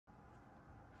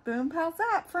Boom, pals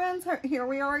up, friends. Here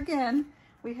we are again.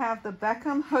 We have the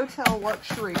Beckham Hotel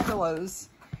Luxury pillows.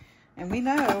 And we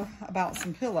know about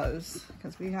some pillows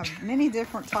because we have many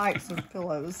different types of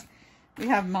pillows. We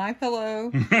have my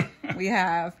pillow. We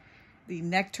have the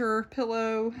Nectar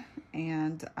pillow.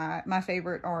 And my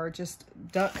favorite are just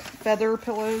duck feather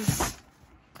pillows.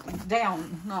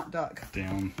 Down, not duck.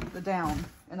 Down. The down.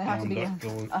 And they have to be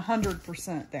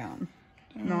 100% down.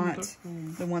 Not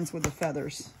the ones with the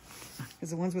feathers.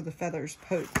 Because the ones with the feathers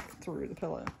poke through the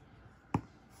pillow.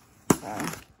 So,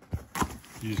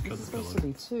 you just cut the pillow. Supposed to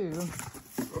be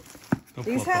two.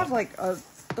 These have like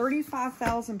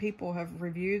 35,000 people have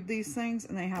reviewed these things,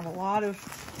 and they have a lot of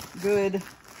good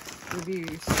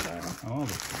reviews. So. Oh, they're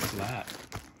flat.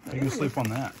 You can sleep on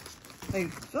that. They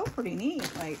feel pretty neat,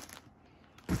 like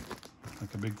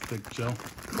a big thick gel.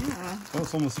 Yeah. Oh,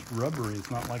 it's almost rubbery. It's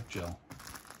not like gel.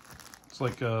 It's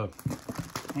like I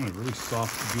don't know, really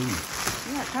soft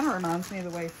gooey. Yeah, it kind of reminds me of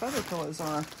the way feather pillows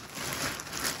are.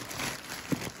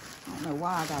 I don't know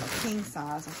why I got a king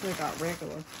size. I should have got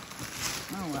regular.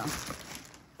 Oh well.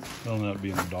 That'll end up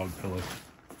being a dog pillow.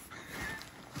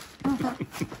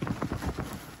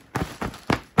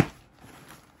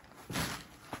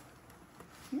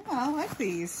 Yeah, I like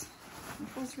these. It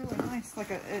feels really nice.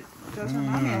 Like it does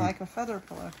remind me of like a feather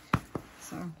pillow.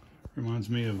 So. Reminds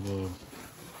me of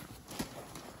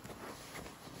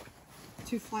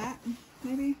too flat,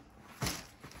 maybe.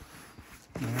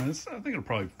 I think it'll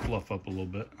probably fluff up a little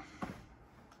bit.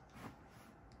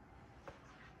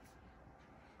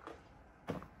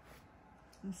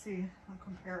 Let's see. I'll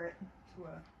compare it to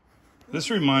a. This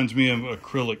reminds me of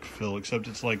acrylic fill, except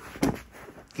it's like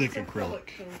thick acrylic.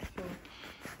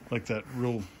 Like that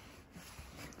real.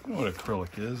 I don't know what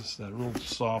acrylic is. It's that real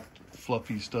soft,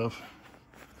 fluffy stuff.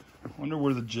 I wonder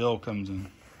where the gel comes in.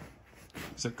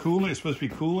 Is it cooling? It's supposed to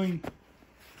be cooling?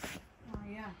 Oh,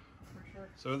 yeah, for sure.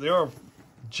 So they are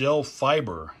gel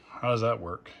fiber. How does that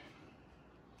work?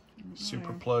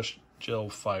 Super plush gel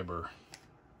fiber.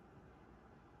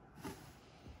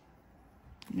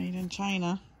 Made in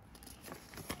China,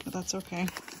 but that's okay.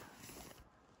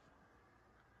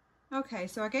 Okay,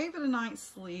 so I gave it a night's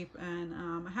sleep,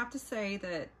 and I have to say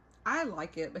that I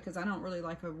like it because I don't really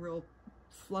like a real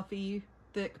fluffy,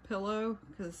 thick pillow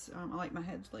because I like my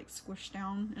head like squished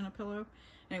down in a pillow.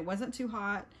 And it wasn't too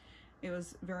hot. It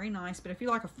was very nice, but if you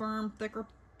like a firm, thicker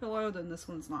pillow, then this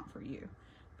one's not for you.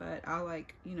 But I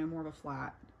like, you know, more of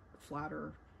a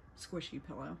flatter, squishy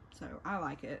pillow. So I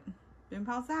like it. Boom,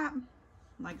 pals, that.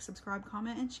 Like, subscribe,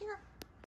 comment, and share.